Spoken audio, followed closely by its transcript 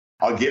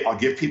I'll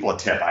give people a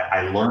tip.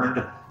 I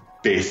learned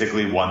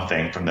basically one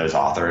thing from those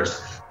authors,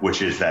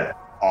 which is that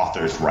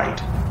authors write.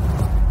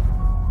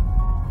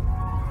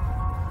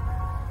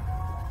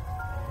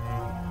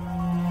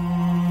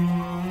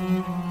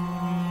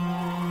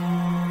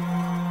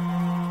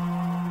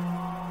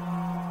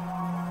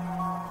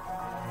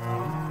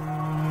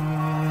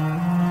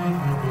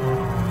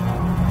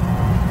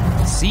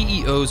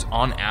 CEOs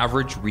on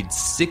average read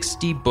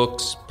 60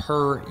 books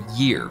per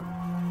year.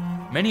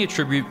 Many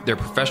attribute their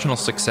professional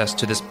success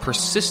to this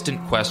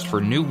persistent quest for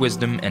new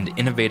wisdom and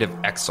innovative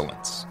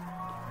excellence.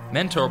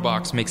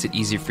 MentorBox makes it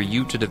easy for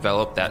you to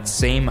develop that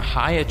same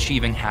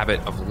high-achieving habit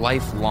of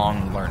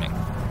lifelong learning.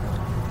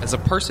 As a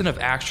person of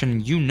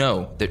action, you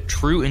know that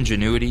true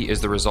ingenuity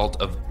is the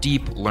result of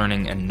deep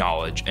learning and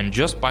knowledge, and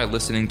just by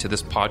listening to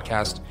this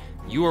podcast,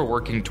 you are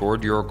working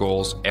toward your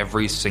goals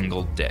every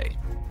single day.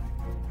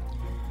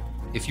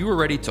 If you are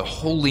ready to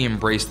wholly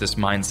embrace this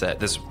mindset,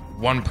 this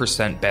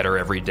 1% better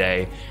every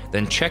day,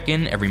 then check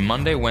in every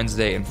Monday,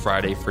 Wednesday, and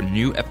Friday for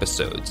new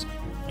episodes.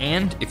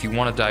 And if you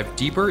want to dive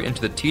deeper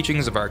into the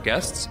teachings of our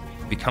guests,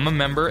 become a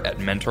member at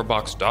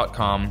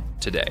mentorbox.com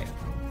today.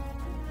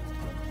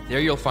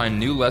 There you'll find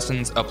new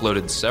lessons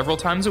uploaded several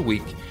times a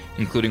week,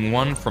 including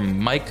one from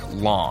Mike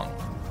Long.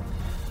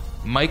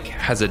 Mike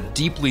has a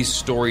deeply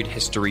storied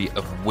history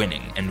of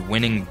winning and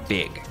winning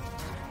big.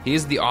 He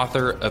is the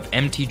author of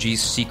MTG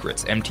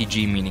Secrets,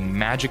 MTG meaning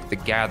Magic the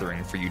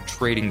Gathering for you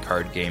trading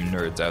card game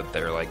nerds out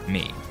there like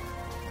me.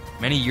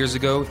 Many years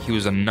ago, he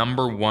was a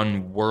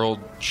 #1 world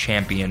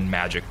champion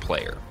Magic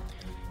player.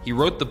 He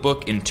wrote the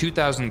book in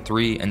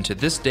 2003 and to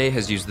this day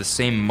has used the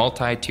same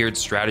multi-tiered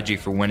strategy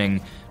for winning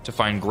to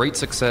find great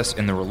success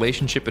in the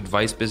relationship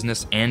advice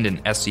business and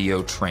in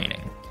SEO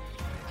training.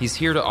 He's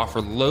here to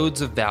offer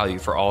loads of value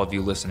for all of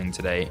you listening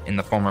today in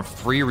the form of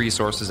free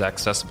resources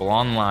accessible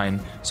online,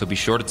 so be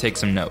sure to take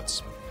some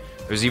notes.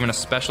 There's even a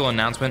special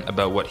announcement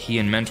about what he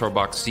and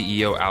MentorBox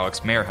CEO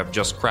Alex Mayer have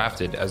just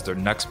crafted as their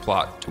next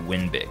plot to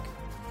win big.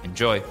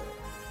 Enjoy.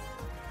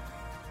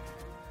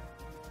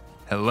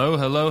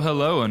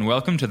 Hello, and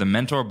welcome to the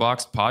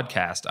MentorBox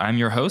podcast. I'm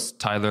your host,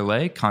 Tyler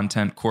Lay,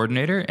 content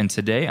coordinator, and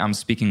today I'm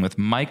speaking with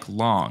Mike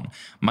Long.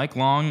 Mike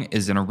Long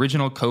is an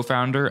original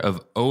co-founder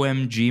of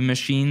OMG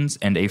Machines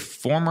and a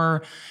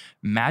former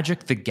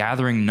Magic the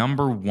Gathering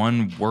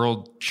 #1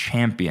 world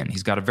champion.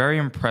 He's got a very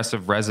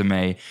impressive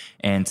resume,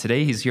 and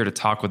today he's here to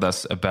talk with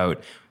us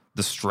about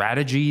the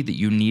strategy that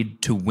you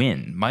need to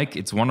win. Mike,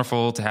 it's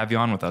wonderful to have you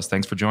on with us.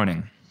 Thanks for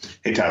joining.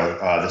 Hey, Tyler,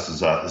 this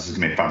is going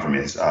to be fun for me.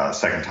 It's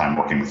second time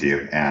working with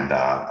you, and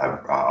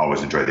I've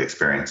always enjoyed the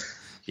experience.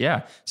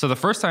 Yeah. So the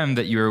first time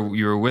that you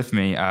were with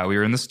me, we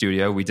were in the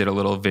studio. We did a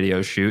little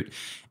video shoot,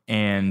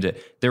 and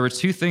there were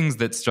two things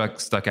that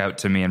stuck out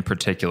to me in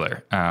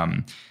particular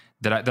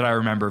that I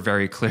remember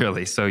very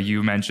clearly. So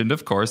you mentioned,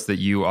 of course, that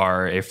you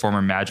are a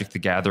former Magic the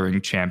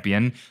Gathering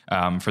champion.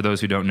 For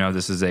those who don't know,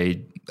 this is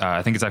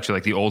I think it's actually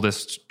like the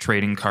oldest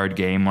trading card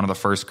game, one of the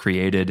first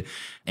created.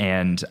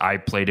 And I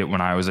played it when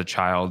I was a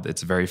child.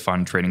 It's a very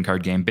fun trading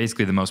card game.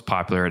 Basically the most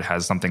popular. It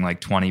has something like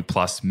 20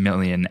 plus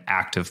million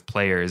active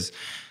players.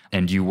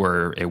 And you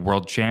were a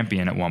world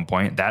champion at one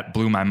point. That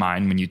blew my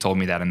mind when you told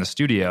me that in the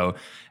studio.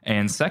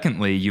 And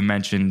secondly, you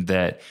mentioned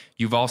that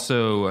you've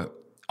also,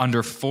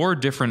 under 4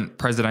 different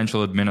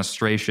presidential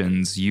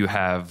administrations, you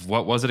have,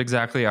 what was it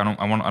exactly? I don't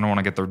want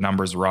to get the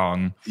numbers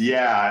wrong.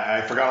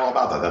 Yeah, I forgot all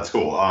about that. That's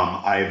cool.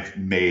 I've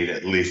made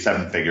at least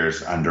 7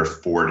 figures under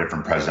 4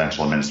 different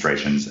presidential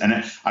administrations,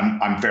 and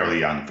I'm fairly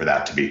young for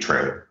that to be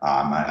true.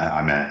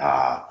 I'm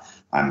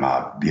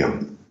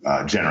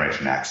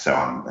Generation X, so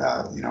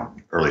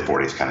I'm early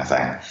 40s kind of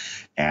thing.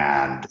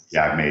 And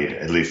yeah, I've made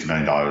at least $1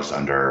 million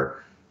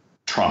under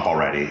Trump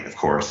already, of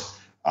course,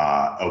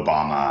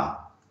 Obama,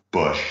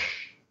 Bush,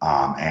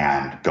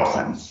 and Bill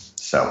Clinton.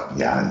 So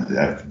yeah,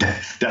 I've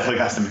definitely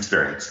got some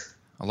experience.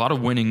 A lot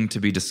of winning to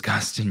be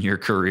discussed in your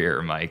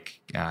career, Mike.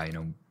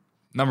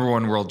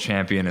 #1 world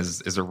champion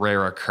is a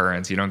rare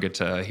occurrence. You don't get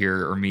to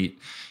hear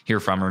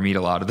from or meet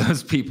a lot of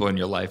those people in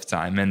your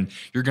lifetime, and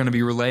you're going to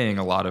be relaying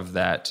a lot of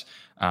that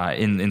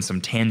in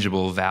some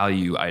tangible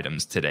value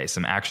items today,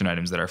 some action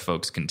items that our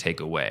folks can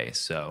take away.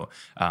 So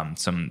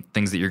some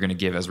things that you're going to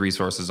give as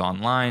resources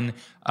online,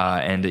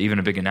 and even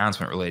a big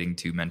announcement relating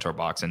to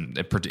MentorBox and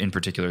in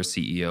particular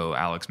CEO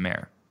Alex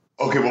Mayer.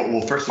 Okay,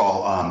 well, first of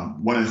all,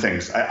 one of the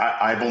things,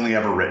 I've only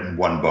ever written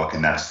one book,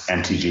 and that's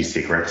MTG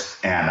Secrets,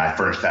 and I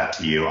furnished that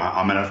to you.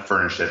 I'm going to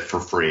furnish it for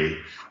free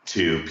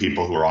to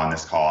people who are on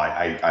this call.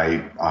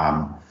 I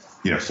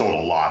sold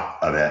a lot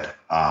of it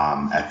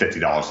at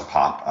 $50 a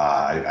pop.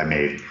 I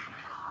made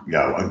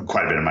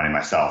quite a bit of money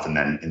myself, and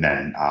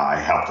then I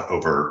helped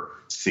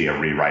oversee a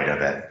rewrite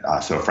of it,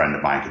 so a friend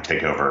of mine could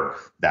take over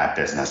that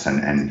business,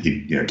 and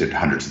he did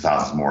hundreds of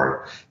thousands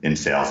more in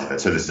sales of it.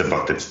 So this is a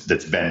book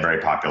that's been very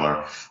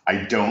popular. I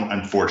don't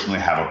unfortunately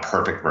have a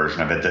perfect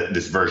version of it.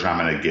 This version I'm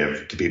going to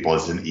give to people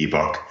is an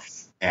ebook.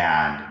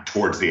 And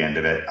towards the end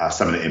of it,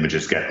 some of the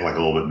images get like a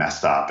little bit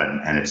messed up,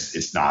 and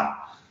it's not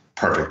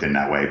perfect in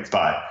that way.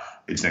 But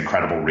It's an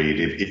incredible read.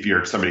 If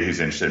you're somebody who's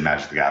interested in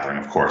Magic the Gathering,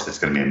 of course, it's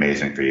going to be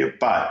amazing for you.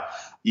 But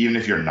even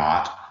if you're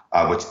not,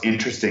 what's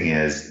interesting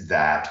is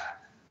that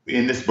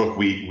in this book,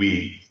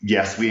 we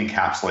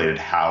encapsulated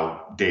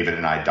how David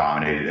and I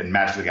dominated. And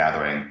Magic the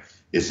Gathering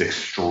is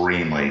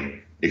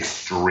extremely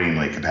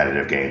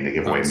competitive game. They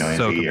give away millions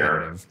a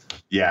year.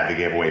 Yeah, they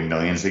gave away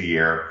millions a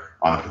year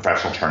on the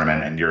professional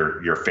tournament, and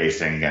you're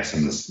facing against some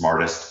of the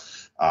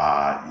smartest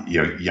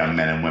young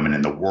men and women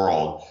in the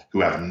world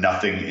who have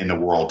nothing in the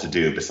world to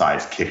do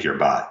besides kick your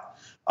butt.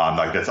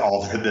 That's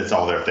all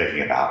they're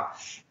thinking about.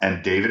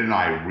 And David and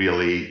I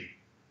really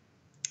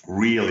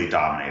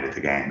dominated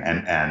the game,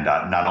 and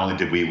not only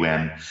did we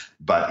win,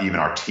 but even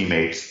our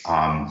teammates.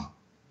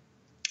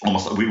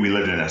 We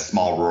lived in a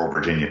small rural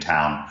Virginia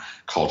town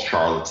called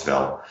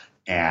Charlottesville,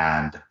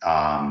 and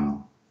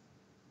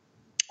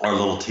our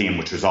little team,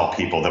 which was all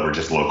people that were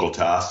just local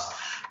to us,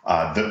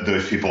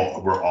 those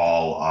people were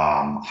all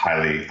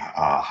highly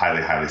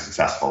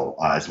successful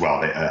as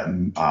well. They,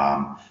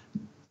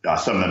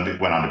 some of them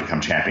went on to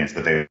become champions,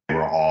 but they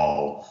were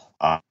all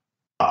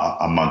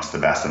amongst the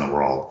best in the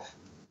world.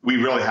 We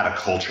really had a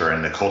culture,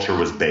 and the culture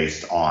was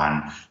based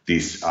on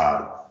these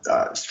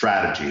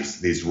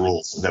strategies, these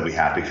rules that we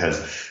had,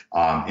 because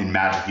in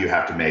Magic you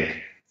have to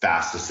make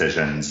fast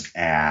decisions.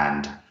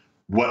 And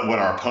what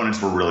our opponents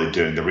were really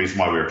doing, the reason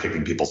why we were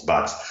kicking people's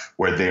butts,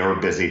 where they were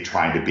busy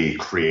trying to be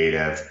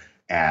creative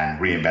and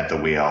reinvent the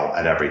wheel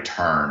at every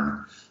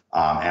turn.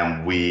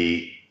 And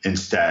we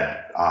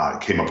instead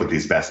came up with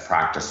these best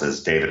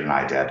practices, David and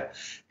I did.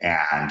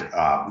 And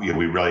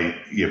we really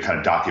kind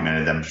of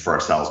documented them for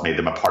ourselves, made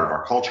them a part of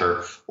our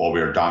culture while we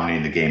were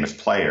dominating the game as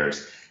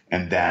players.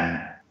 And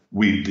then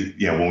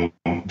when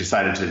we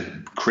decided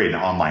to create an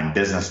online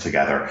business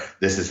together,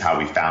 this is how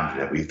we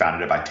founded it. We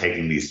founded it by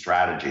taking these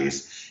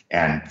strategies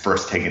and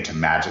first taking it to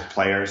Magic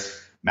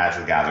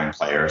the Gathering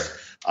players.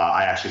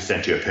 I actually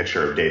sent you a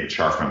picture of David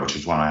Scharfman, which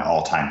is one of my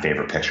all-time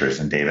favorite pictures.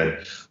 And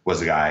David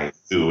was a guy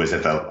who was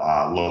at the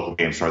local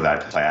game store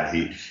that I play at.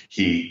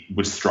 He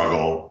would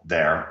struggle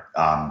there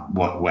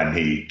when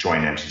he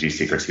joined MTG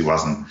Secrets. He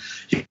wasn't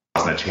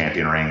a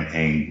champion or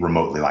anything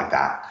remotely like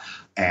that.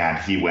 And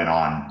he went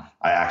on.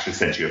 I actually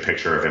sent you a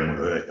picture of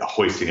him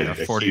hoisting a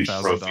huge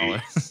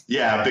trophy.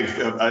 Yeah,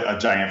 a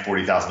giant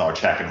 $40,000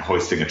 check and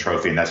hoisting a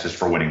trophy, and that's just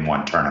for winning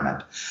one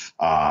tournament.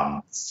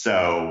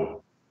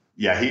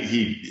 Yeah,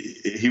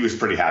 he was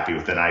pretty happy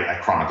with it. And I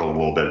chronicled a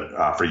little bit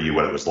for you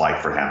what it was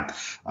like for him.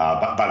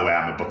 But by the way,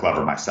 I'm a book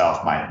lover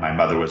myself. My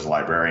mother was a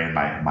librarian.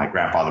 My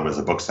grandfather was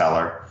a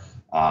bookseller.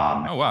 Oh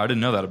wow, I didn't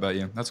know that about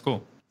you. That's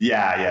cool.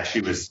 Yeah,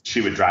 she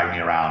would drag me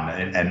around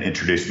and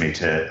introduce me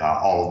to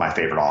all of my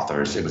favorite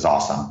authors. It was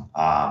awesome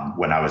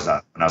when I was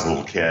a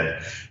little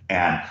kid.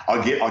 And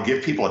I'll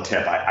give people a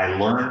tip. I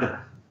learned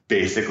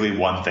basically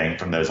one thing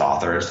from those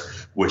authors,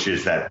 which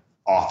is that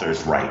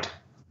authors write.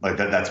 Like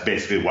that's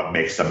basically what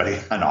makes somebody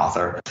an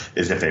author,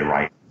 is if they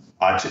write.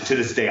 To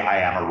this day,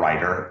 I am a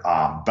writer,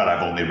 but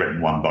I've only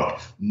written one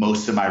book.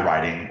 Most of my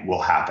writing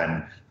will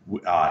happen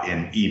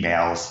in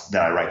emails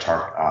that I write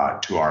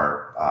to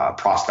our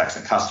prospects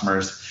and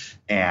customers,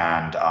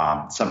 and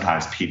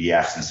sometimes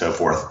PDFs and so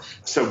forth.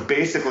 So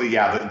basically,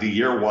 yeah, the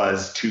year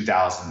was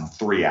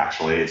 2003,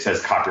 actually. It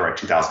says copyright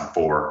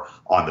 2004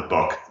 on the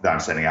book that I'm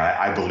sending out.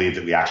 I believe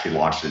that we actually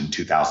launched it in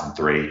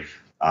 2003.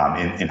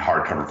 In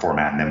hardcover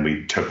format, and then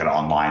we took it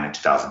online in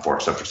 2004.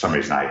 So for some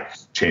reason, I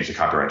changed the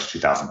copyright to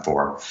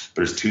 2004.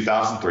 But it's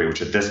 2003,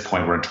 which at this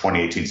point, we're in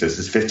 2018, so this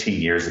is 15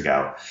 years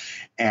ago.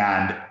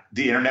 And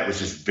the internet was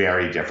just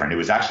very different. It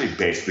was actually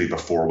basically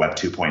before Web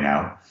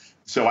 2.0.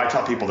 So I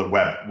tell people that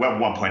Web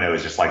 1.0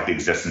 is just like the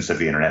existence of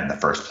the internet in the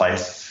first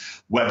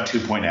place. Web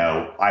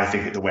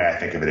 2.0, the way I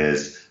think of it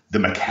is the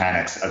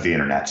mechanics of the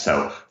internet.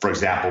 So, for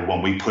example,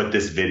 when we put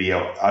this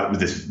video,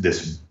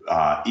 this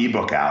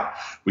ebook out,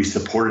 we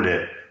supported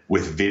it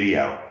with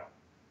video,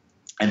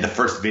 and the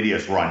first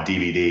videos were on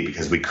DVD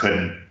because we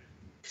couldn't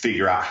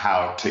figure out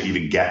how to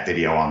even get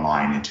video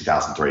online in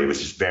 2003. It was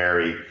just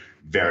very,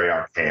 very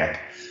archaic.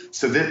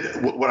 So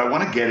what I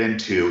want to get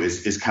into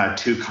is kind of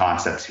two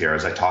concepts here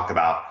as I talk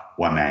about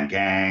One Man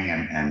Gang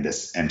and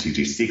this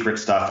MTG Secret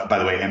stuff. By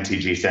the way,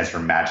 MTG stands for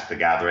Magic the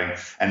Gathering.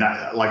 And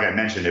like I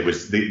mentioned, it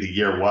was the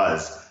year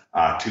was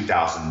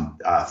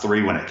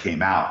 2003 when it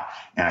came out.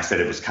 And I said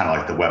it was kind of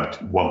like the Web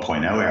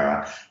 1.0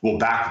 era. Well,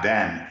 back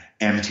then,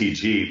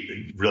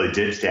 MTG really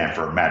did stand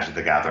for Magic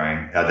the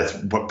Gathering. That's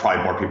what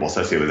probably more people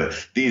associate with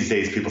it. These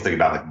days, people think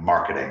about like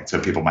marketing. So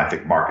people might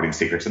think marketing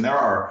secrets. And there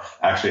are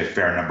actually a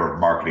fair number of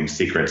marketing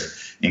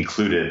secrets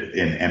included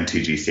in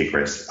MTG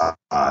Secrets.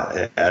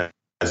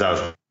 As I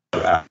was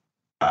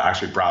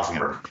actually browsing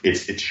it,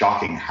 it's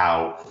shocking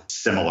how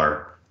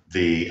similar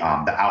the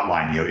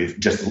outline,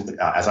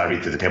 as I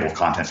read through the table of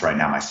contents right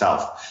now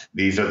myself,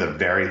 these are the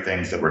very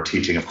things that we're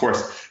teaching. Of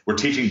course, we're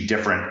teaching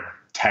different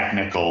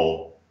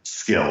technical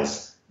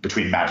skills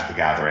between Magic the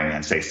Gathering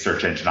and, say,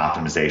 search engine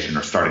optimization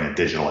or starting a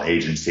digital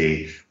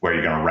agency where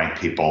you're going to rank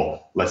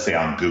people, let's say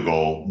on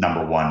Google,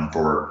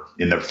 #1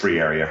 in the free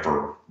area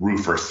for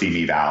roofer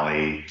Simi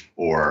Valley,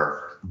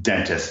 or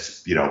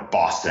dentist,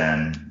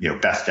 Boston,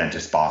 best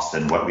dentist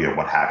Boston,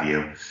 what have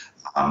you,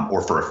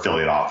 or for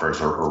affiliate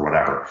offers or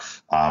whatever.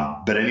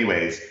 But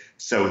anyways,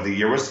 so the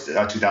year was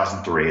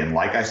 2003. And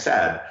like I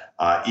said,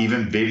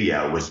 even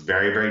video was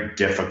very, very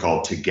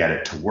difficult to get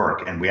it to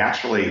work. And we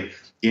actually,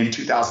 in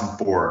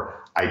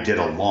 2004, I did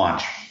a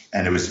launch,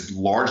 and it was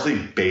largely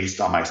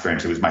based on my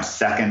experience. It was my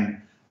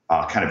second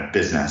kind of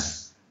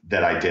business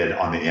that I did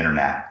on the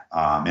internet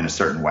in a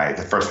certain way.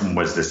 The first one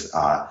was this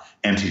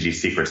MTG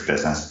Secrets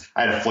business.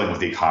 I had a fling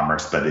with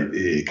e-commerce, but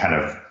it kind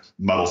of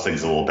muddles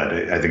things a little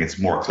bit. I think it's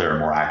more clear and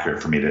more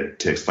accurate for me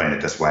to explain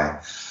it this way.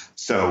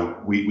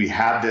 So we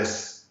had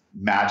this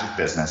magic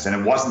business, and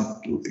it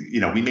wasn't,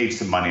 we made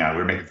some money on it. We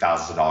were making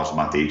thousands of dollars a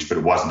month each, but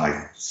it wasn't like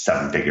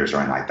 7 figures or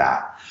anything like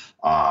that.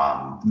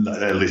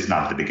 At least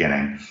not at the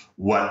beginning.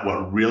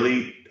 What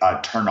really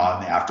turned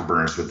on the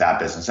afterburners with that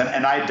business,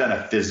 and I had done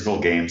a physical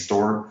game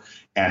store,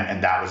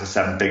 and that was a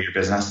 7-figure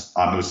business.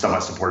 It was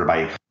somewhat supported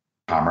by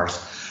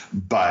e-commerce,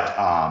 but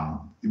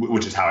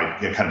which is how I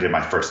kind of did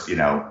my first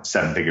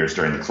 7 figures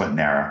during the Clinton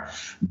era.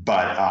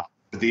 But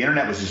the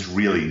internet was just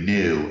really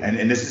new,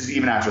 and this is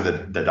even after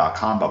the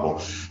 .com bubble.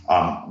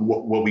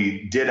 What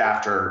we did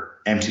after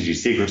MTG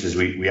Secrets is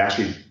we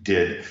actually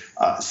did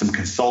some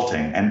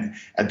consulting, and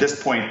at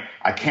this point,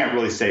 I can't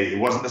really say it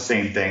wasn't the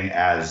same thing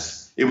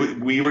as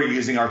we were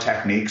using our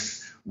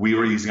techniques, we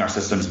were using our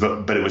systems,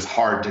 but it was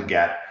hard to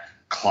get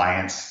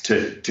clients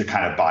to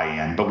kind of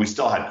buy in. But we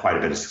still had quite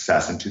a bit of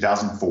success. In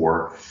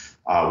 2004,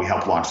 we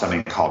helped launch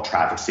something called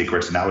Traffic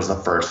Secrets, and that was the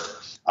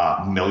first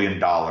 $1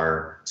 million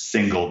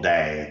single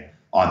day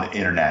on the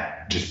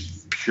internet,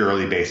 just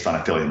purely based on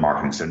affiliate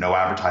marketing. So no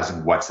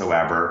advertising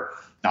whatsoever,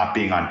 not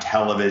being on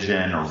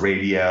television or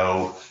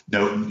radio.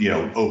 No,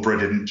 Oprah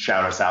didn't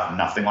shout us out,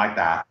 nothing like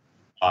that.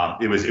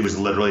 It was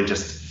literally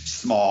just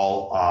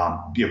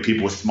small,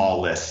 people with small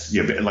lists,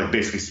 like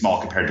basically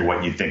small compared to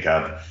what you think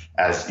of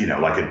as,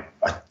 like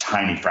a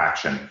tiny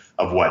fraction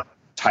of what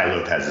Tai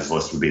Lopez's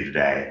list would be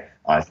today.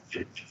 Or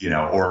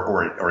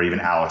even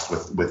Alex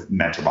with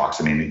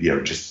MentorBox. I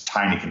mean, just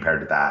tiny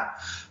compared to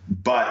that,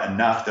 but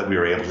enough that we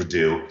were able to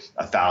do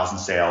 1,000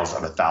 sales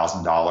of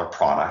 $1,000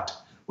 product,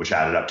 which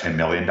added up to $1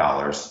 million.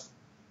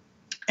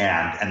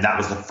 And that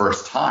was the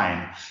first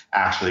time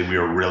actually we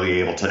were really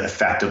able to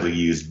effectively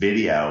use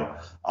video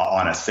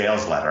on a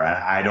sales letter. And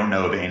I don't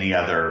know of any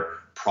other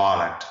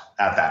product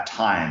at that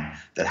time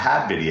that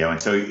had video.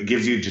 And so it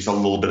gives you just a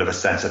little bit of a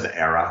sense of the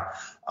era.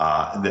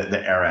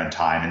 The era and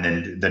time. And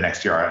then the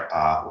next year,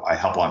 I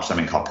helped launch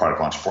something called Product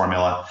Launch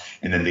Formula.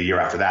 And then the year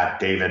after that,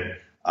 David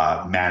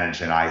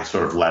managed, and I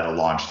sort of led a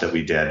launch that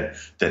we did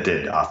that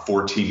did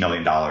 $14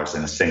 million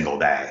in a single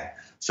day.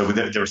 So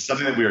there was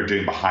something that we were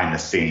doing behind the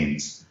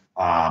scenes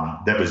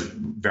that was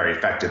very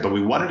effective. But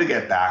we wanted to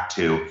get back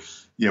to,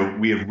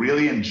 we had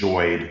really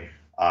enjoyed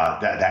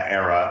that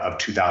era of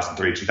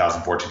 2003,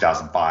 2004,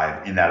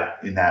 2005 in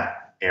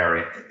that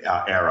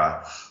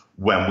era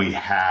when we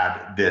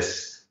had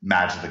this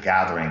Magic the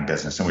Gathering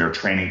business, and we were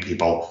training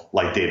people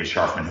like David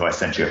Scharfman, who I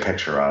sent you a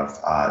picture of,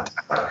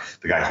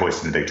 the guy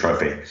hoisting the big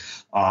trophy.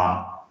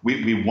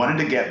 We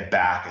wanted to get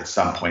back at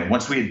some point,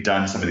 once we had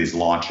done some of these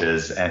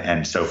launches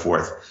and so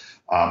forth,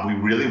 we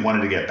really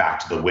wanted to get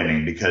back to the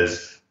winning,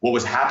 because what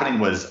was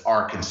happening was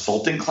our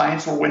consulting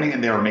clients were winning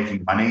and they were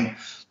making money,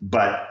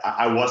 but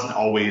I wasn't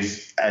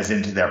always as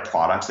into their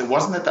products. It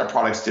wasn't that their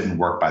products didn't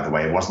work, by the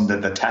way. It wasn't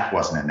that the tech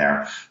wasn't in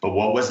there, but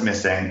what was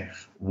missing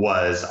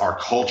was our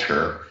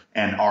culture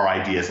and our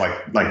ideas,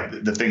 like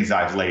the things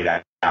I've laid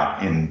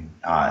out in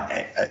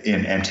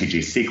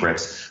MTG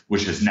Secrets,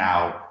 which is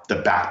now the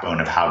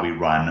backbone of how we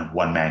run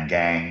One Man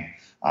Gang,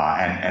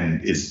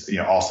 and is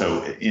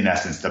also in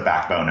essence the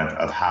backbone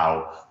of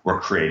how we're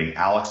creating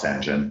Alex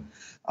Engine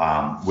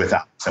with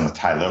Alex and with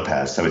Tai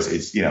Lopez. So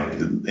it's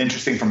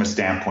interesting from a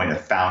standpoint of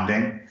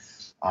founding,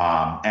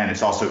 and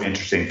it's also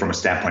interesting from a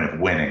standpoint of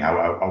winning. I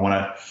want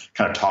to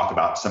kind of talk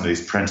about some of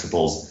these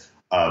principles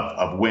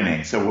of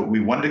winning. So we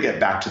wanted to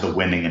get back to the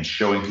winning and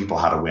showing people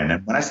how to win.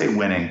 And when I say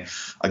winning,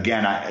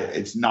 again,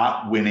 it's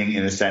not winning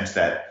in the sense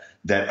that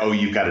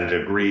you've got a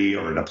degree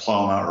or a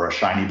diploma or a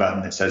shiny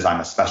button that says I'm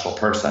a special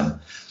person,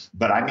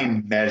 but I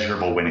mean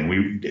measurable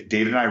winning.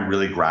 David and I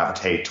really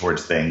gravitate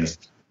towards things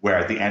where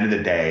at the end of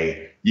the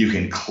day, you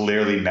can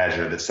clearly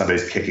measure that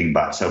somebody's kicking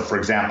butt. So for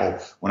example,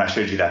 when I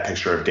showed you that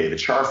picture of David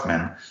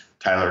Scharfman,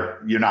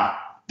 Tyler,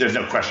 there's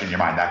no question in your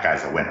mind that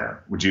guy's a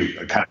winner. Would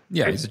you kind of?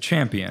 Yeah, he's a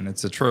champion.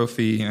 It's a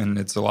trophy, and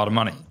it's a lot of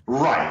money.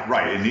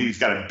 Right. And he's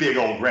got a big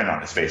old grin on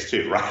his face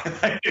too,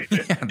 right?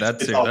 Yeah,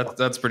 that's too.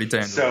 That's pretty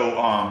tangible.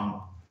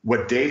 So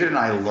what David and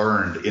I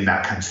learned in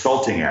that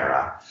consulting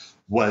era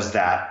was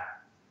that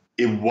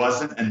it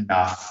wasn't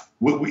enough.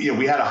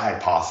 We had a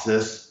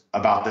hypothesis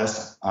about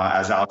this.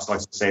 As Alex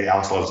likes to say,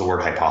 Alex loves the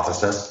word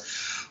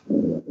hypothesis.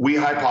 We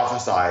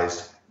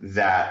hypothesized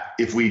that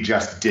if we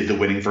just did the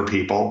winning for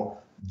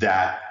people,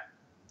 that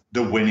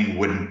the winning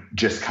wouldn't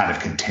just kind of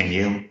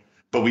continue,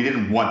 but we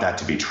didn't want that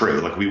to be true.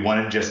 Like we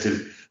wanted just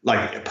to,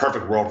 like a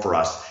perfect world for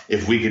us,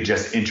 if we could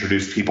just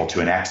introduce people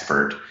to an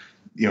expert,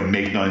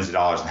 make millions of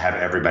dollars and have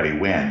everybody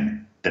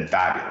win, then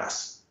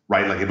fabulous.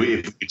 right? Like if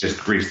we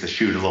just grease the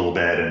chute a little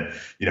bit and,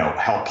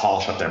 help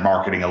polish up their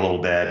marketing a little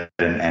bit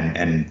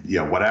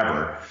and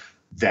whatever,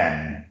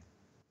 then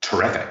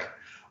terrific.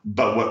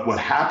 But what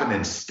happened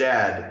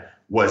instead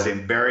was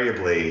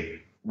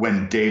invariably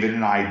when David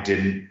and I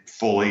didn't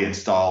fully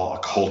install a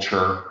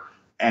culture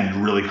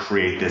and really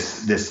create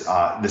this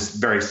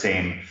very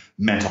same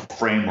mental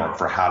framework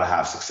for how to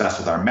have success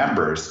with our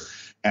members,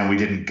 and we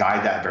didn't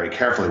guide that very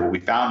carefully, what we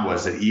found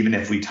was that even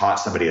if we taught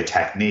somebody a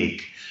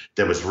technique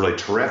that was really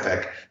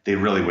terrific, they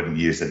really wouldn't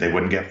use it. They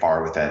wouldn't get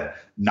far with it.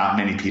 Not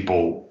many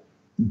people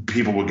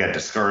would get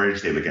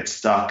discouraged. They would get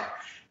stuck,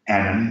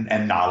 and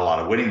not a lot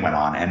of winning went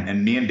on.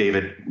 And me and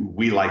David,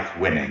 we like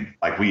winning.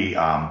 Like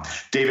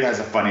David has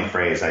a funny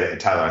phrase.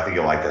 Tyler, I think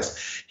you'll like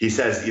this. He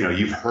says,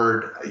 you've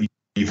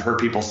heard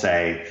people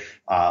say,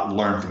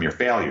 learn from your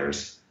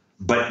failures.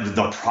 But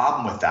the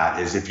problem with that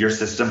is if your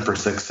system for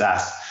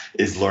success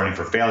is learning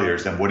for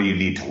failures, then what do you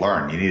need to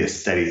learn? You need a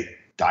steady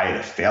diet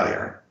of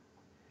failure.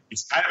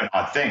 It's kind of an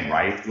odd thing,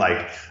 right?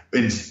 Like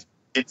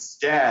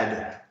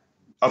instead,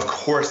 of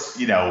course,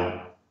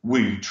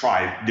 we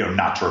try,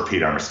 not to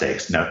repeat our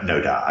mistakes. No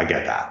doubt. I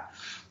get that.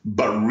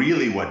 But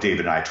really what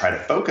David and I try to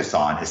focus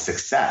on is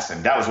success.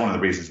 And that was one of the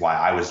reasons why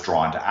I was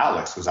drawn to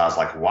Alex, was I was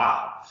like,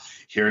 wow,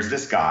 here's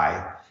this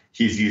guy.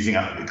 He's using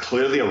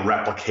clearly a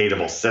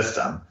replicatable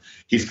system.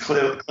 He's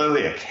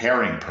clearly a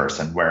caring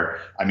person. Where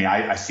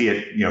I see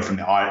it, from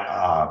the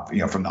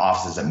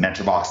offices at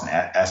MentorBox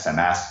and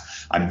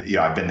SMS.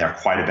 I've been there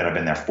quite a bit. I've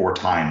been there 4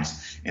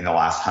 times in the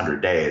last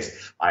 100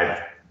 days.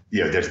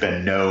 There's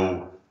been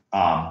no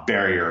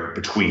barrier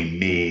between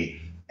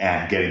me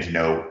and getting to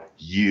know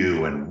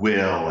you and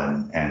Will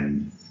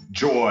and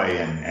Joy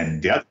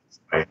and the others.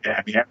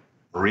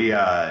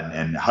 Maria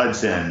and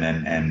Hudson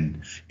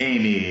and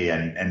Amy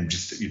and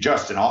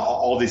Justin,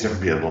 all these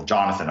different people.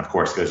 Jonathan, of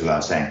course, goes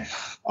without saying.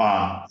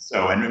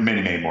 And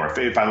many, many more.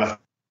 If I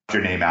left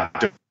your name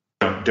out,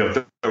 don't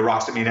throw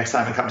rocks at me next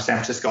time I come to San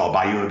Francisco. I'll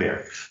buy you a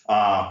beer.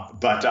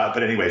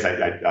 But anyways,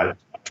 I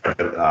put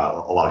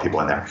a lot of people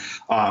in there.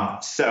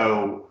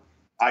 So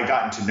I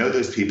gotten to know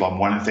those people, and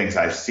one of the things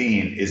I've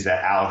seen is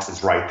that Alex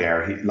is right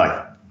there.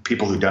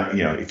 People who don't,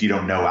 if you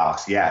don't know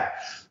Alex yet,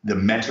 the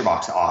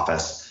MentorBox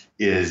office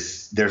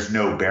there's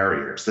no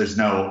barriers. There's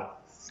no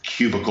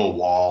cubicle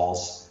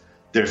walls.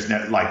 There's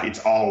no, it's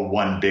all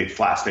one big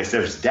flat space.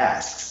 There's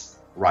desks,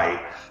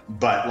 right?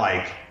 But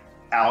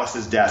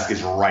Alex's desk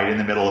is right in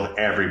the middle of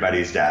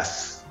everybody's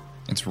desks.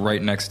 It's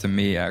right next to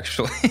me,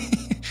 actually.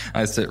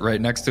 I sit right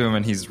next to him,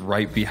 and he's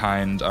right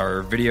behind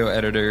our video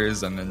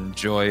editors. And then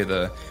Joy,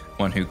 the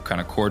one who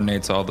kind of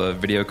coordinates all the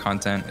video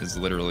content, is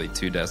literally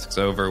 2 desks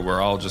over. We're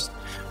all just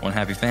one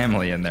happy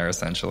family in there,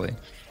 essentially.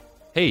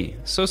 Hey,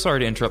 so sorry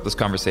to interrupt this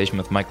conversation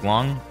with Mike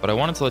Long, but I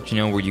wanted to let you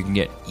know where you can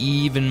get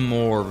even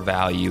more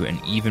value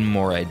and even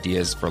more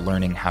ideas for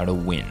learning how to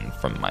win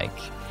from Mike.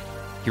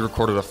 He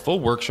recorded a full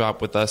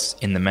workshop with us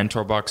in the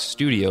MentorBox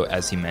studio,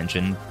 as he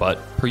mentioned, but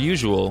per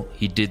usual,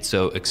 he did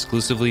so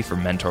exclusively for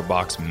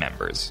MentorBox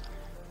members.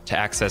 To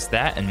access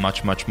that and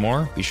much, much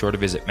more, be sure to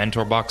visit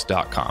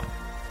mentorbox.com.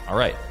 All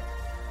right,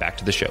 back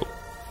to the show.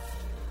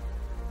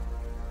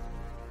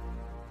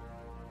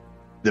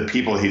 The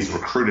people he's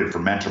recruited for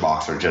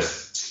MentorBox are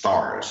just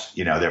stars.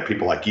 They're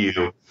people like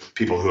you,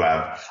 people who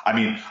have,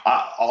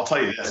 I'll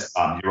tell you this,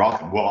 you're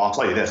welcome. Well, I'll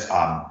tell you this,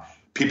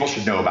 people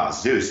should know about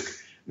Zoosk,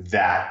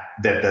 that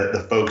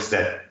the folks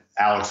that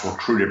Alex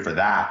recruited for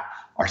that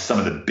are some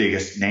of the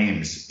biggest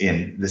names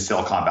in the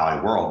Silicon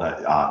Valley world.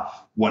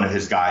 One of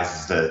his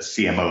guys is the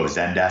CMO of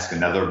Zendesk.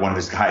 Another one of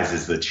his guys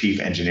is the chief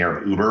engineer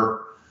of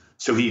Uber.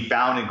 So he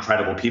found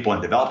incredible people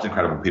and developed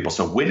incredible people.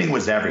 So winning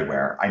was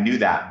everywhere. I knew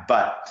that.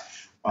 But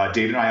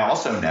David and I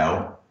also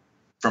know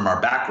from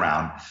our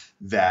background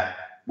that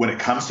when it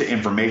comes to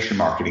information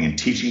marketing and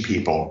teaching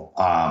people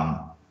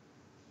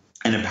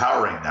and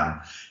empowering them,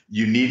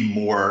 you need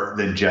more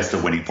than just a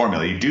winning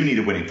formula. You do need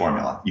a winning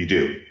formula. You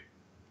do.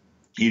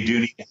 You do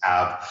need to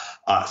have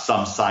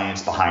some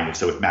science behind it.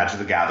 So with Magic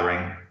the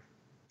Gathering,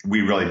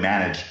 we really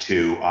managed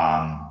to,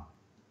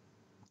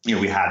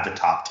 we had the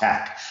top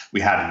tech. We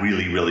had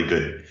really, really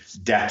good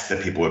decks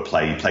that people would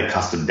play. You play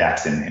custom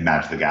decks in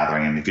Magic the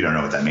Gathering. And if you don't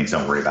know what that means,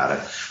 don't worry about it.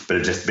 But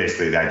it just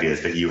basically the idea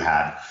is that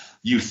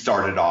you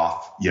started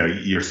off,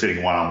 you're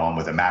sitting one-on-one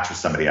with a match with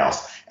somebody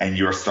else, and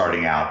you're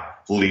starting out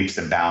leaps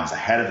and bounds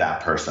ahead of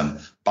that person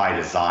by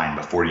design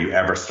before you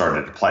ever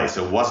started to play.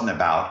 So it wasn't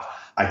about,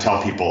 I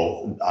tell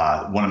people,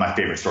 one of my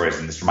favorite stories,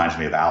 and this reminds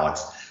me of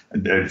Alex,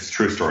 it's a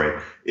true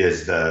story,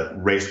 is the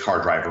race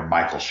car driver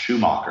Michael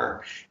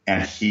Schumacher.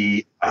 And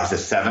he's a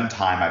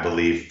 7-time, I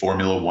believe,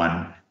 Formula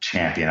One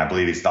champion. I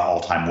believe he's the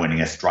all-time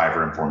winningest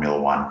driver in Formula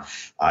One.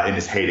 In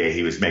his heyday,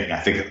 he was making, I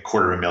think,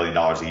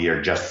 $250,000 a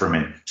year just from,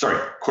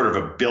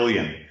 $250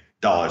 million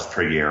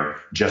per year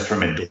just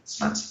from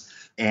endorsements.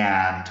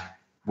 And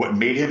what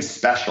made him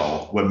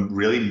special, what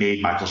really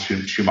made Michael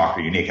Schumacher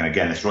unique, and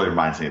again, this really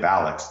reminds me of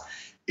Alex,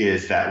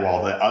 is that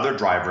while the other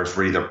drivers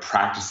were either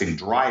practicing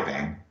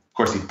driving, of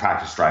course he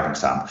practiced driving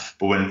some,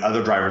 but when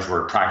other drivers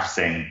were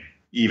practicing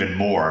even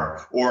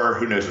more, or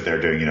who knows what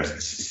they're doing,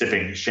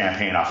 sipping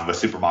champagne off of a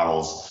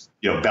supermodel's,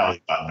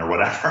 belly button or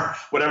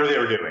whatever they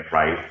were doing,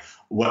 right?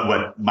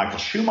 What Michael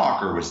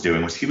Schumacher was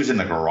doing was he was in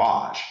the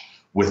garage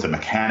with the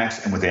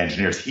mechanics and with the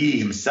engineers. He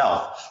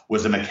himself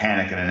was a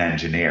mechanic and an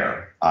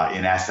engineer,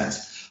 in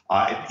essence,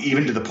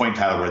 even to the point,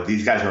 Tyler, where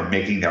these guys were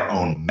making their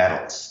own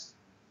medals,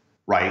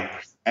 right?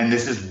 And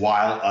this is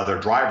while other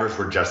drivers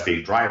were just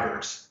being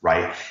drivers,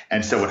 right?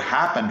 And so what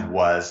happened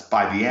was,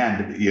 by the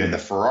end, in the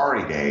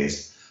Ferrari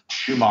days,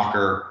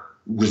 Schumacher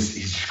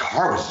his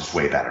car was just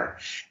way better.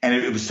 And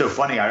it was so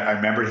funny. I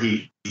remember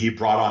he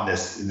brought on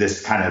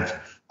this kind of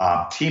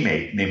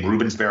teammate named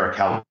Rubens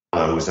Barrichello,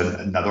 who was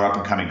another up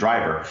and coming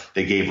driver.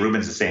 They gave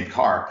Rubens the same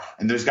car,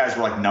 and those guys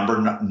were like number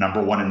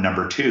one and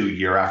number two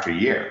year after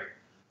year.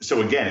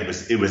 So again,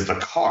 it was the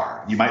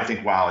car. You might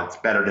think, wow, it's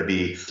better to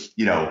be,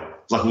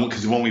 like,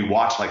 because when we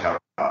watch like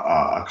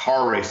a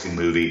car racing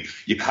movie,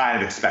 you kind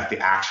of expect the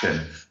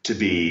action to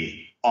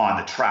be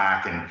on the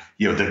track, and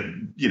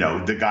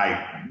the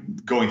guy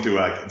going through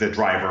the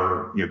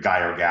driver, guy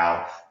or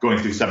gal going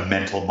through some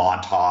mental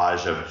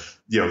montage of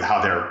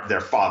how their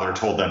father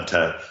told them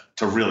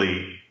to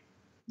really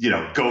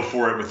go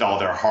for it with all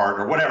their heart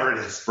or whatever it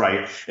is,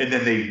 right? And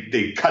then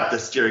they cut the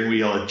steering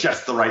wheel at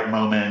just the right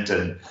moment,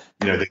 and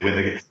they win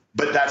the game.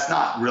 But that's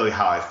not really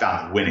how I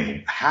found that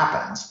winning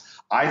happens.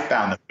 I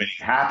found that winning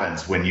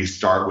happens when you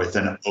start with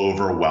an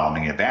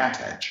overwhelming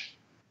advantage.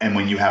 And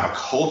when you have a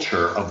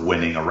culture of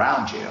winning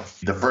around you.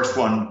 The first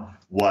one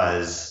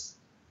was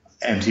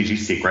MTG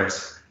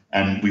Secrets,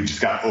 and we've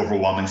just got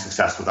overwhelming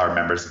success with our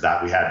members of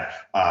that. We had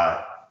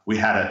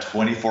a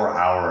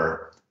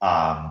 24-hour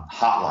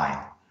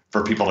hotline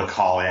for people to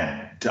call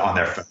in on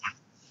their phone,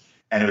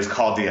 and it was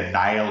called the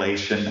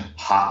Annihilation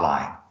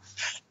Hotline.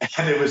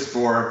 And it was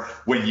for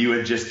when you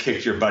had just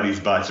kicked your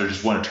buddy's butts or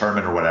just won a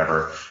tournament or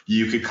whatever,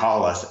 you could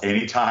call us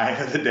any time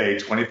of the day,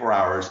 24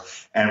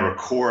 hours, and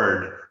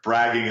record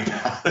bragging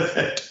about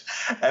it.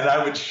 And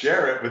I would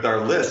share it with our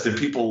list, and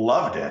people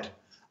loved it.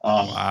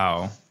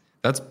 Wow.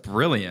 That's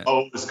brilliant.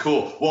 Oh, it was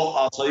cool. Well,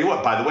 I'll tell you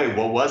what, by the way,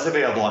 what was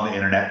available on the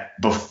internet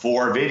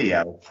before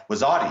video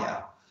was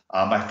audio.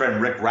 My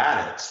friend Rick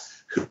Raditz,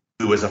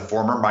 who was a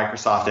former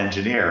Microsoft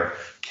engineer,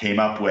 came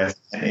up with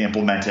and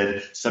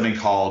implemented something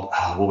called,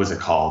 what was it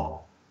called?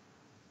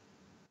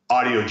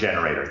 Audio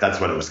Generator. That's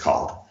what it was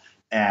called.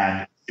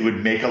 And it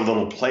would make a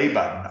little play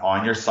button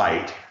on your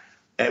site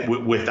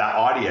with that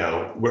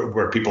audio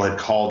where people had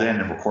called in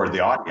and recorded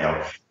the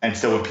audio. And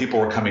so when people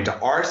were coming to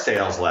our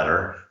sales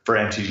letter for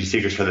MTG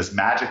Secrets for this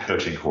magic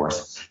coaching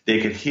course, they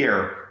could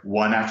hear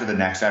one after the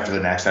next, after the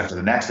next, after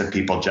the next of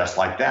people just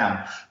like them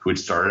who had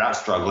started out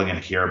struggling and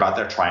hear about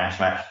their triumphs.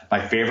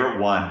 My favorite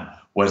one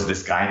was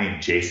this guy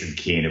named Jason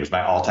Keane. It was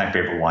my all-time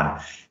favorite one.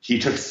 He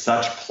took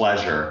such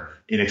pleasure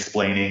in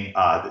explaining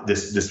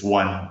this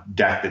one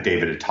deck that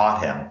David had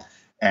taught him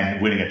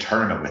and winning a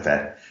tournament with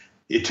it.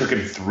 It took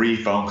him 3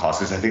 phone calls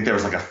because I think there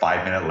was like a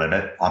 5-minute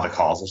limit on the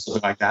calls or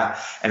something like that.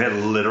 And it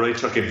literally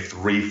took him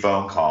 3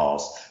 phone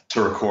calls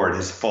to record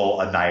his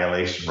full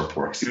Annihilation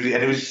report. And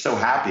he was just so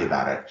happy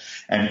about it.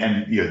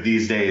 And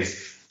these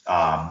days,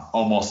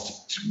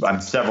 almost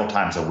several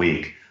times a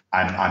week,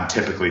 I'm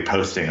typically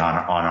posting on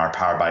our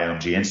Powered by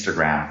OMG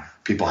Instagram,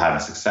 people having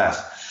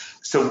success.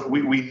 So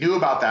we knew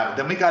about that.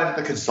 Then we got into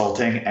the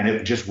consulting, and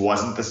it just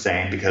wasn't the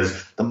same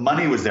because the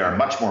money was there.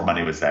 Much more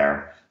money was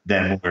there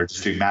than when we were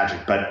just doing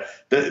magic. But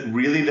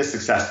the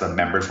success of the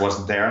members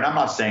wasn't there. And I'm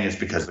not saying it's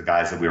because the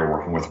guys that we were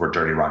working with were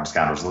dirty, rotten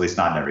scoundrels, at least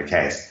not in every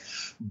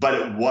case. But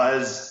it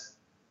was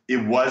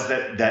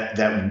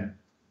that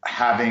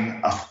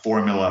having a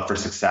formula for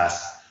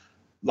success,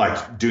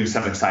 like doing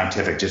something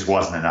scientific, just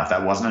wasn't enough.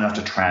 That wasn't enough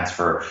to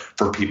transfer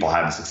for people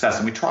having success.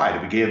 And we tried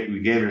it. We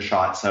gave it a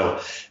shot. So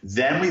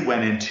then we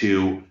went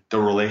into the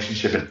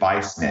relationship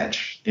advice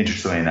niche,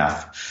 interestingly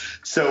enough.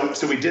 So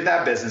we did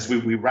that business.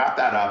 We wrapped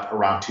that up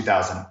around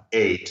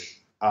 2008.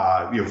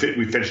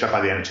 We finished up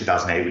by the end of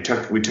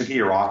 2008. We took a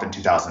year off in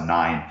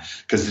 2009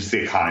 because just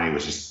the economy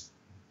was just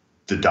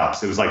the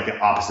dumps. It was like the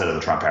opposite of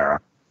the Trump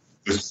era.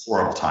 It was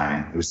horrible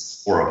timing. It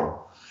was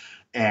horrible.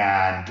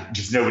 And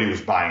just nobody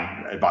was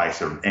buying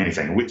advice or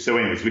anything. So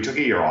anyways, we took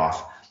a year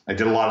off. I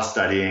did a lot of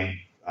studying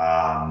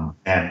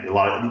and a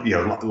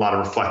lot of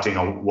reflecting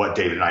on what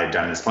David and I had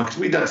done at this point, because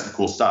we'd done some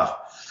cool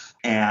stuff.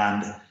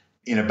 And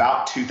in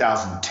about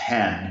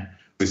 2010,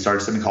 we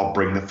started something called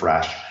Bring the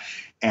Fresh.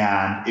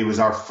 And it was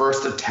our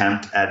first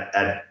attempt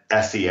at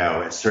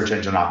SEO, at search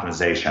engine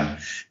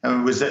optimization.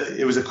 And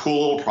it was a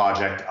cool little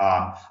project.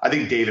 I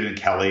think David and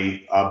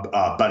Kelly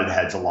butted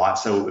heads a lot,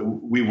 so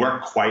we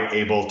weren't quite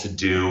able to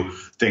do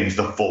things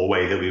the full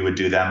way that we would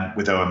do them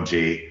with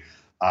OMG.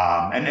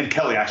 And then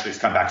Kelly actually has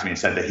come back to me and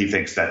said that he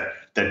thinks that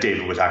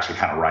David was actually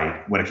kind of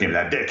right when it came to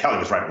that. Kelly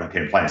was right when it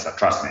came to playing stuff.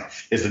 Trust me,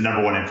 is the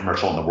 #1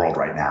 infomercial in the world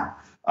right now.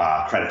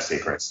 Credit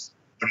Secrets.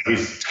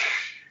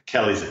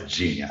 Kelly's a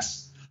genius.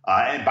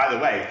 And by the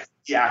way,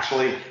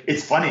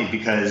 it's funny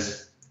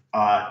because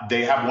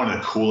they have one of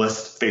the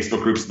coolest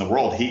Facebook groups in the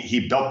world.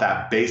 He built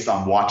that based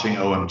on watching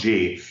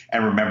OMG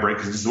and remembering,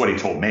 because this is what he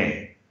told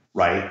me,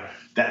 right?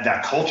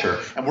 that culture.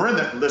 And we're in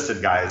the,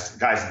 listen, guys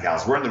and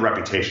gals, we're in the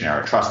reputation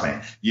era. Trust me.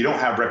 You don't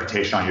have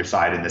reputation on your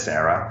side in this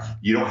era.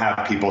 You don't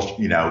have people,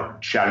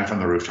 shouting from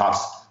the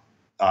rooftops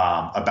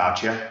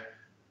about you,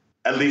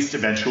 at least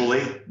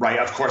eventually, right?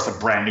 Of course, a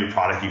brand new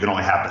product, you can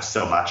only have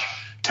so much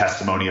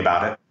testimony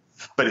about it.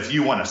 But if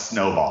you want to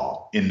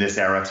snowball in this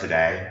era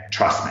today,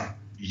 trust me,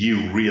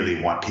 you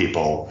really want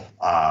people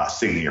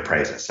singing your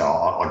praises. So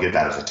I'll give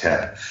that as a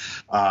tip.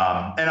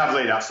 And I've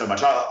laid out so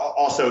much.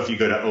 Also, if you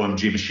go to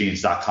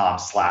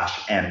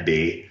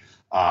omgmachines.com/MB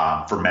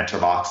for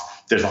MentorBox,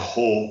 there's a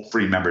whole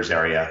free members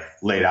area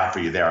laid out for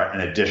you there,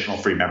 an additional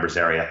free members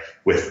area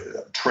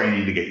with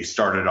training to get you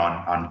started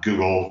on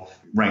Google,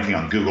 ranking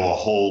on Google, a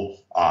whole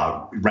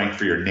rank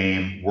for your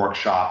name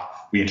workshop.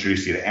 We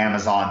introduce you to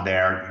Amazon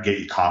there, get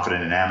you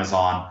confident in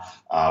Amazon.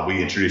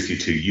 We introduce you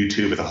to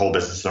YouTube with a whole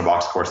Business in a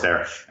Box course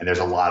there. And there's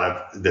a lot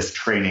of this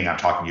training I'm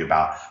talking to you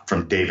about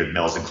from David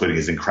Mills, including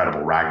his incredible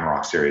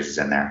Ragnarok series is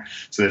in there.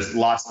 So there's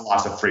lots and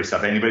lots of free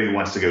stuff. Anybody who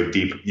wants to go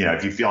deep,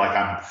 if you feel like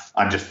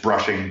I'm just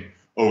brushing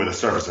over the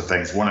surface of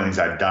things, one of the things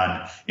I've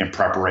done in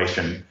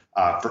preparation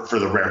for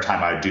the rare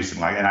time I would do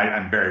something like, and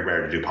I'm very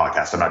rare to do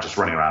podcasts. I'm not just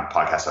running around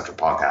podcast after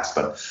podcast,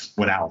 but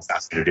when Alex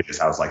asked me to do this,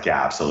 I was like,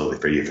 yeah, absolutely,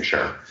 for you, for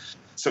sure.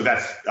 So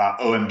that's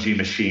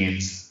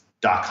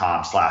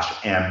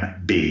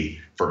omgmachines.com/MB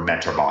for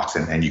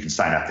MentorBox, and you can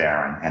sign up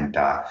there and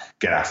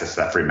get access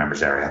to that free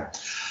members area.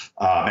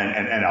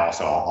 And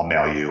also I'll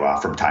mail you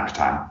from time to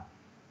time.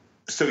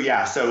 So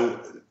yeah, so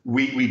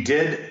we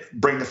did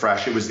bring the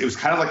fresh. It was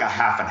kind of like a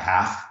half and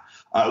half.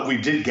 We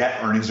did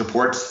get earnings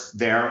reports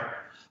there,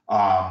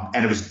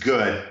 and it was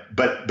good.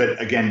 But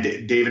again,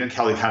 David and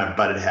Kelly kind of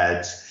butted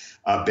heads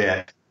a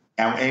bit.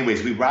 And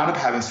anyways, we wound up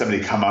having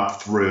somebody come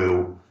up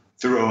through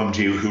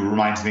OMG who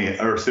reminds me,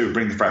 or through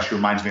Bring the Fresh, who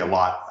reminds me a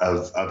lot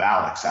of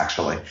Alex,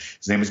 actually.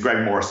 His name is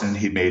Greg Morrison.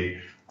 He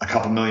made a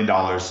couple $1 million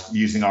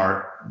using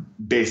our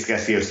basic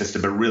SEO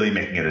system, but really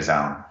making it his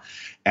own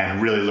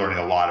and really learning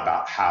a lot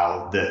about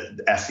how the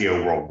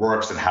SEO world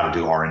works and how to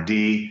do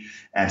R&D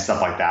and stuff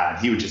like that.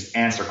 And he would just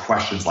answer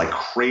questions like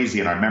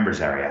crazy in our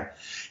members area.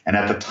 And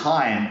at the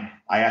time,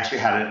 I actually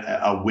had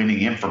a winning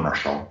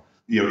infomercial,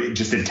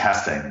 just in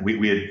testing.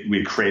 We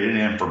had created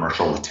an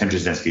infomercial with Tim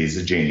Jasinski. He's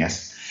a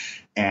genius.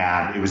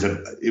 And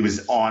it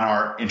was on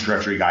our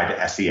introductory guide to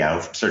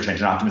SEO, search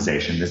engine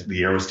optimization. The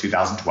year was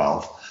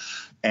 2012.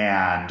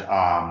 And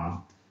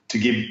to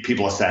give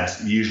people a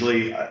sense,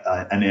 usually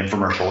an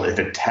infomercial, if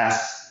it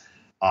tests,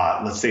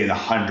 let's say in the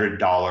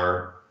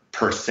 $100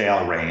 per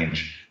sale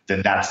range,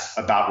 then that's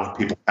about what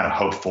people kind of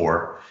hope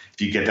for. If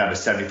you get down to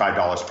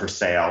 $75 per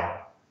sale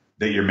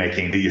that you're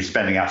making, that you're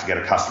spending out to get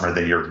a customer,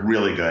 then you're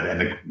really good.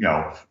 And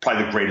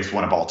probably the greatest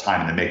one of all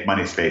time in the make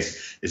money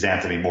space is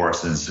Anthony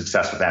Morrison's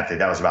Success with Anthony.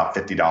 That was about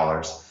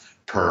 $50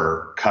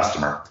 per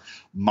customer.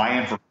 My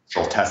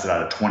infomercial tested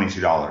out at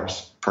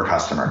 $22 per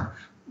customer,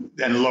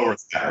 and lower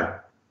is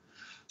better.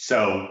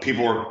 So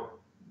people were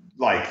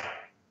like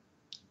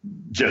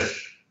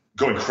just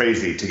going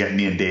crazy to get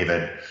me and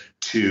David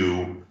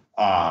to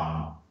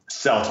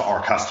sell to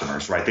our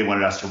customers, right? They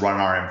wanted us to run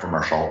our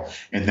infomercial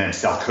and then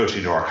sell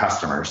coaching to our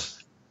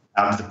customers.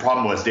 The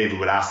problem was David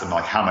would ask them,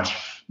 like, how much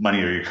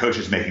money are your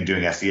coaches making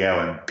doing SEO?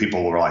 And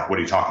people were like, what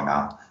are you talking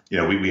about?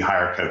 We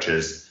hire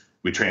coaches,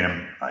 we train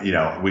them,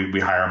 we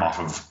hire them off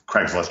of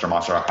Craigslist or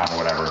Monster.com or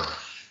whatever,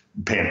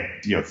 pay them,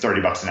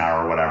 $30 an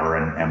hour or whatever.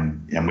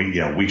 And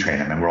we train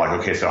them, and we're like,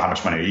 okay, so how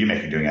much money are you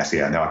making doing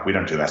SEO? And they're like, we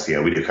don't do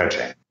SEO, we do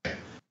coaching.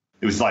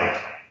 It was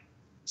like,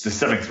 so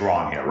something's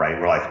wrong here, right?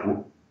 We're like,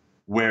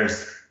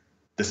 where's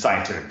the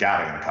scientific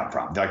data going to come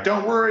from? They're like,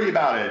 don't worry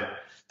about it.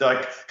 They're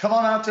like, come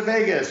on out to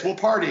Vegas, we'll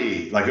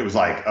party. Like, it was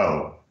like,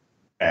 oh,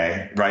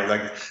 okay, right?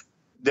 Like,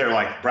 they're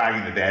like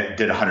bragging that they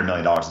did $100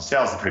 million in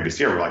sales the previous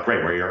year. We're like,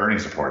 great, where are your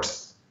earnings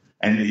reports?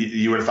 And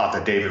you would have thought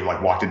that David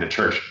walked into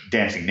church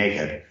dancing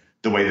naked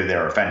the way that they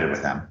were offended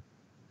with him,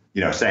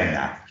 saying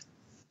that.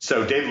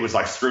 So David was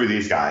like, screw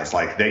these guys.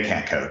 Like, they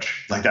can't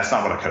coach. Like, that's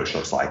not what a coach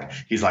looks like.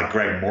 He's like,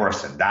 Greg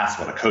Morrison, that's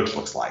what a coach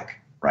looks like,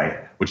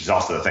 right? Which is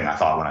also the thing I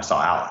thought when I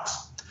saw Alex.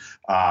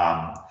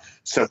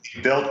 So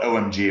we built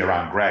OMG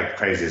around Greg,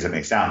 crazy as it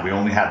may sound. We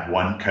only had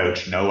one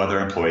coach, no other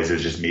employees. It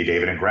was just me,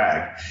 David, and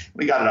Greg.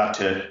 We got it up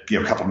to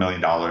a couple $1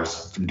 million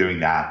from doing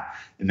that.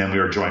 And then we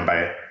were joined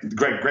by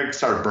Greg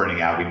started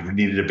burning out. We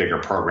needed a bigger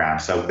program.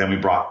 So then we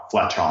brought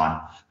Fletch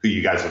on, who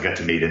you guys will get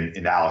to meet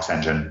in the Alex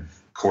Engine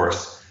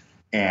course.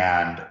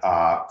 And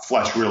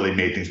Fletch really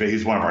made things.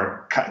 He's one of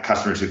our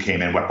customers who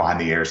came in, went behind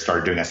the ears,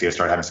 started doing SEO,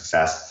 started having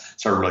success,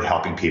 started really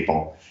helping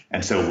people.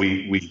 And so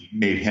we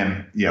made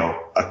him,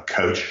 a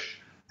coach.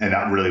 And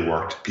that really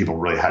worked. People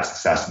really had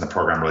success, and the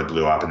program really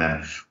blew up. And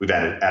then we've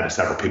added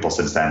several people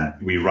since then.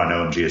 We run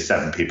OMG as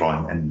 7 people,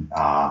 and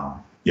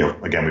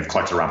again, we've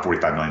collected around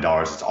 $45 million.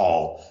 It's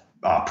all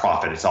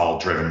profit. It's all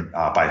driven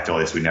by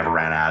affiliates. We never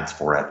ran ads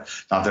for it.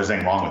 Not that there's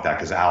anything wrong with that,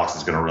 because Alex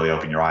is going to really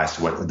open your eyes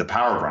to what the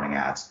power of running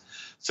ads.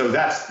 So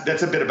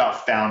that's a bit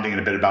about founding and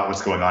a bit about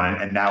what's going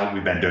on. And now what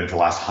we've been doing for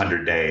the last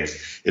 100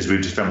 days is we've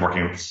just been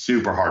working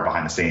super hard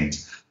behind the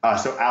scenes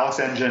So Alex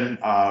Engine,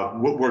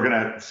 we're going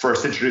to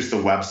first introduce the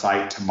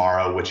website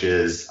tomorrow, which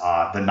is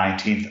the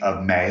 19th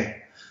of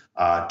May,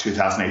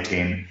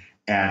 2018.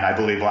 And I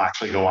believe we'll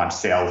actually go on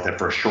sale with it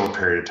for a short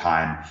period of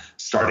time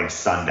starting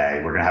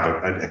Sunday. We're going to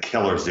have a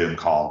killer Zoom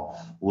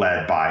call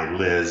led by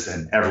Liz,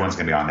 and everyone's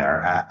going to be on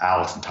there.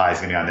 Alex and Ty is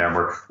going to be on there. And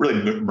we're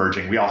really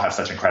merging. We all have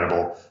such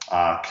incredible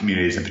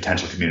communities and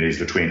potential communities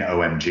between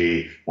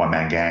OMG, One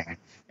Man Gang,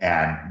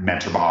 and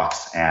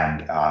MentorBox,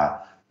 and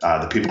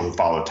the people who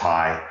follow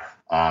Ty.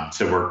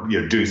 So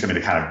we're doing something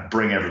to kind of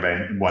bring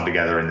everyone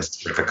together in this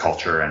terrific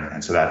culture,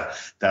 and so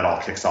that all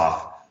kicks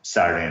off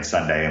Saturday and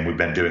Sunday. And we've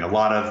been doing a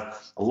lot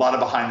of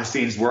behind the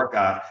scenes work.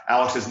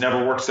 Alex has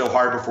never worked so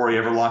hard before he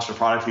ever launched a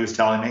product, he was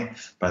telling me,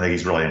 but I think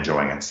he's really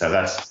enjoying it. So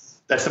that's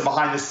some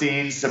behind the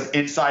scenes, some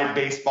inside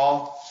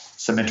baseball,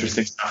 some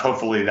interesting stuff.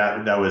 Hopefully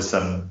that was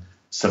some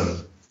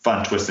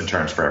fun twists and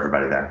turns for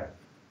everybody there.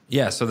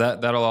 Yeah, so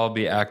that'll all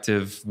be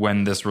active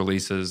when this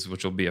releases,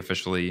 which will be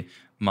officially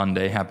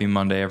Monday. Happy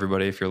Monday,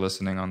 everybody, if you're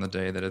listening on the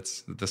day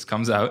that this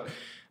comes out.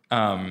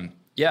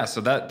 Yeah,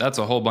 so that's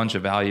a whole bunch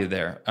of value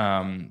there.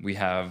 We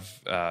have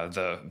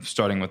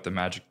starting with the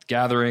Magic the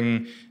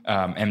Gathering,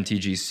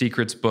 MTG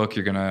Secrets book.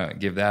 You're going to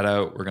give that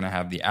out. We're going to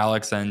have the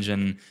Alex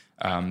Engine,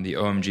 the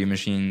OMG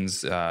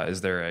machines.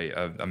 Is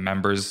there a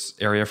members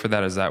area for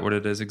that? Is that what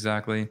it is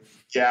exactly?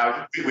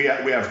 Yeah, we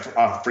have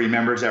a free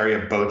members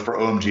area both for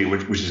OMG,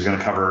 which is going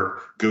to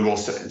cover Google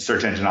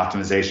search engine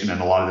optimization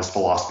and a lot of this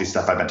philosophy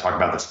stuff I've been talking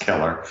about that's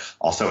killer.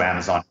 Also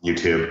Amazon,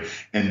 YouTube,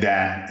 and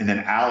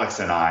then Alex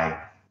and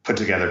I put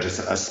together just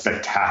a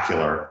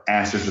spectacular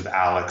Answers with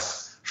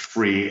Alex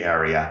free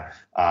area.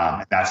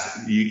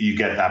 That's you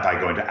get that by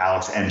going to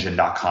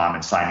alexengine.com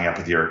and signing up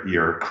with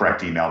your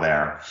correct email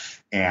there,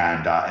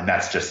 and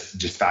that's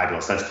just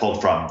fabulous. That's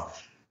pulled from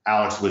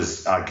Alex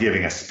was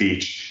giving a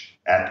speech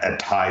at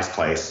Ty's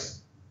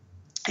place.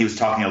 He was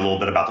talking a little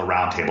bit about the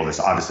roundtable. That's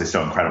obviously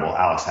so incredible.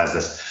 Alex has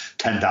this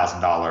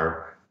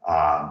 $10,000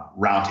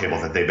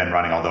 roundtable that they've been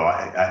running, although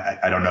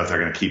I don't know if they're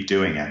going to keep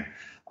doing it.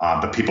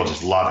 But people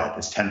just love it.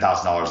 It's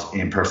 $10,000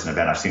 in-person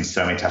event. I've seen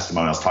so many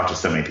testimonials, talked to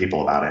so many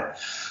people about it.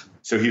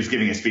 So he was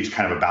giving a speech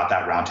kind of about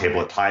that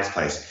roundtable at Ty's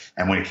place.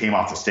 And when he came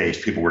off the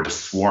stage, people were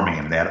just swarming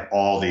him. They had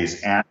all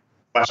these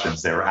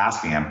questions they were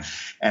asking him.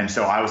 And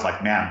so I was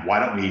like, man, why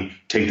don't we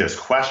take those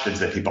questions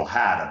that people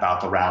had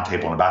about the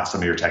roundtable and about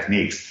some of your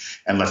techniques,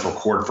 and let's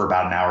record for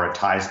about an hour at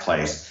Ty's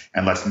place,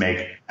 and let's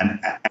make an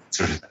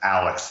Answers with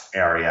Alex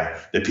area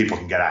that people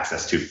can get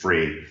access to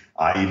free,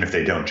 even if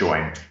they don't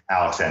join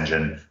Alex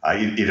Engine,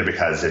 either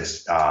because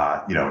it's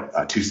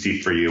too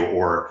steep for you,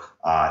 or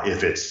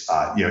if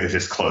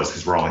it's closed,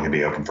 because we're only going to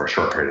be open for a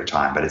short period of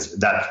time. But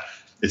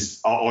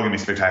it's all going to be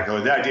spectacular.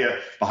 The idea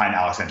behind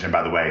Alex Engine,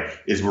 by the way,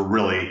 is we're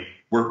really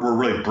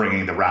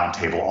bringing the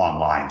roundtable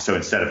online. So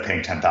instead of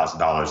paying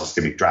 $10,000, it's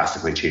going to be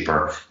drastically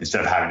cheaper.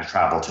 Instead of having to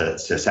travel to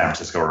San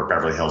Francisco or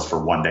Beverly Hills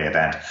for one day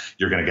event,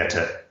 you're going to get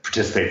to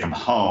participate from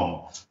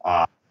home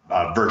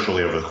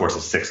virtually over the course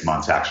of 6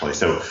 months, actually.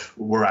 So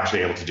we're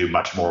actually able to do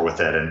much more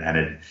with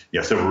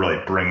it. So we're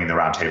really bringing the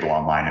roundtable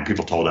online. And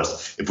people told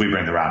us if we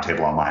bring the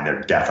roundtable online,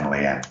 they're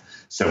definitely in.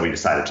 So we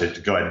decided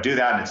to go ahead and do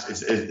that.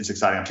 And it's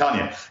exciting. I'm telling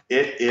you,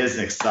 it is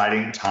an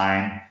exciting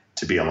time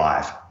to be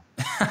alive.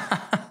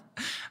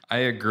 I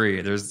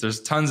agree.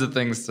 There's tons of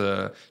things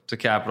to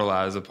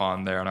capitalize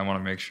upon there, and I want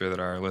to make sure that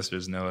our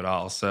listeners know it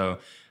all. So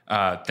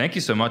thank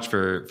you so much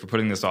for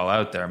putting this all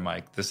out there,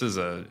 Mike. This is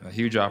a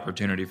huge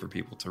opportunity for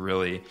people to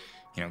really,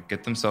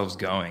 get themselves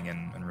going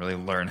and really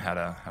learn how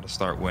to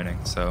start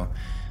winning. So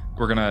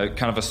we're going to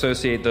kind of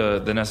associate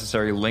the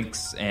necessary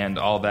links and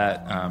all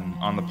that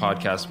on the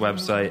podcast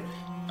website.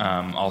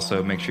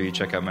 Also, make sure you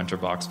check out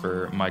MentorBox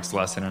for Mike's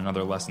lesson and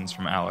other lessons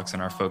from Alex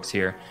and our folks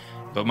here.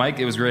 But Mike,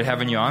 it was great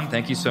having you on.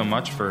 Thank you so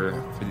much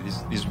for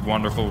these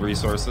wonderful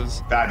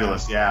resources.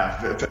 Fabulous,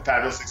 yeah,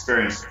 fabulous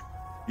experience.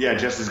 Yeah,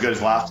 just as good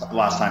as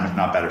last time, if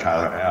not better,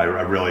 Tyler. I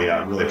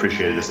really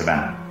appreciated this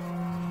event.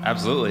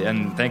 Absolutely,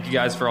 and thank you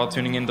guys for all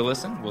tuning in to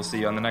listen. We'll see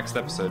you on the next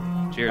episode.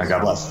 Cheers.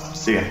 God bless.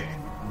 See you.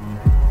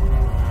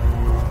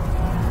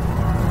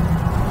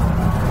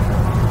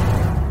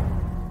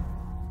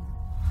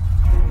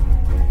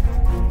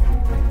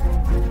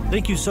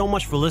 Thank you so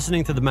much for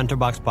listening to the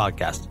MentorBox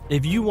podcast.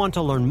 If you want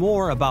to learn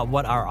more about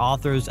what our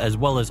authors, as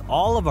well as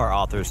all of our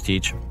authors,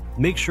 teach,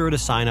 make sure to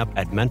sign up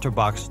at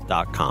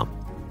mentorbox.com.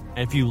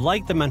 And if you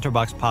like the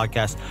MentorBox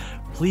podcast,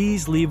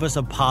 please leave us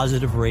a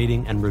positive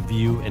rating and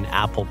review in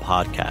Apple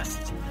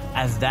Podcasts,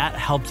 as that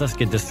helps us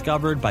get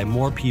discovered by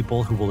more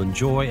people who will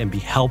enjoy and be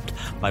helped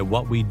by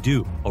what we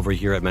do over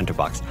here at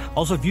MentorBox.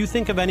 Also, if you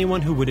think of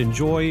anyone who would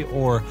enjoy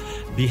or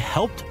be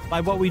helped by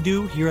what we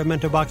do here at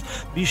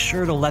MentorBox, be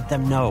sure to let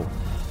them know.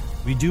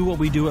 We do what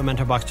we do at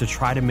MentorBox to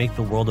try to make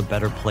the world a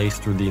better place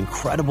through the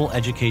incredible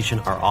education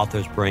our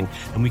authors bring,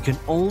 and we can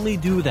only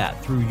do that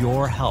through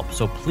your help.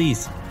 So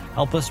please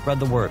help us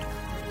spread the word.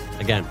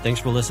 Again, thanks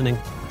for listening,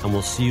 and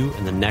we'll see you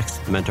in the next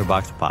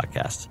MentorBox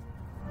podcast.